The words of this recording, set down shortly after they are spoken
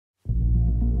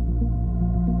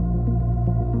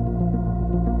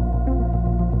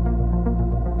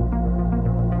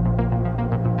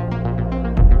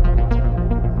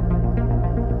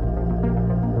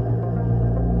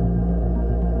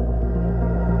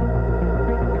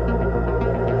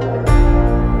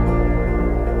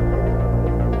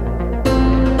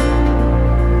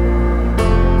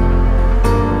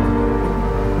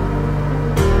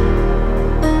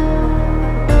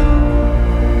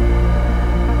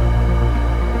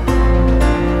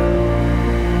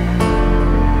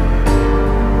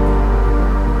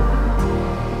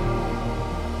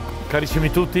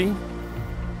Carissimi tutti,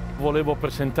 volevo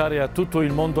presentare a tutto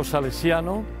il mondo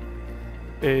salesiano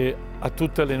e a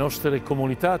tutte le nostre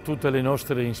comunità, a tutte le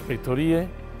nostre ispettorie,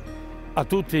 a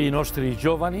tutti i nostri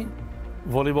giovani,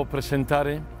 volevo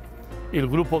presentare il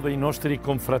gruppo dei nostri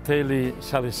confratelli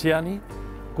salesiani,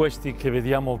 questi che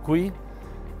vediamo qui,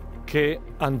 che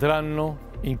andranno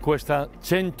in questa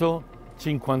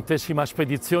 150esima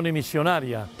spedizione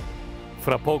missionaria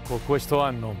fra poco, questo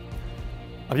anno.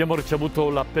 Abbiamo ricevuto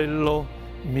l'appello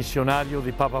missionario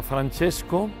di Papa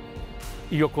Francesco,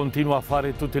 io continuo a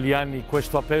fare tutti gli anni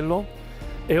questo appello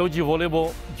e oggi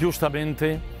volevo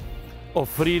giustamente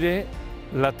offrire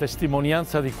la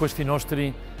testimonianza di questi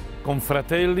nostri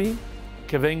confratelli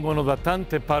che vengono da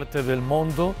tante parti del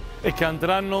mondo e che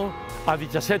andranno a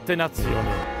 17 nazioni.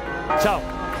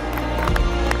 Ciao!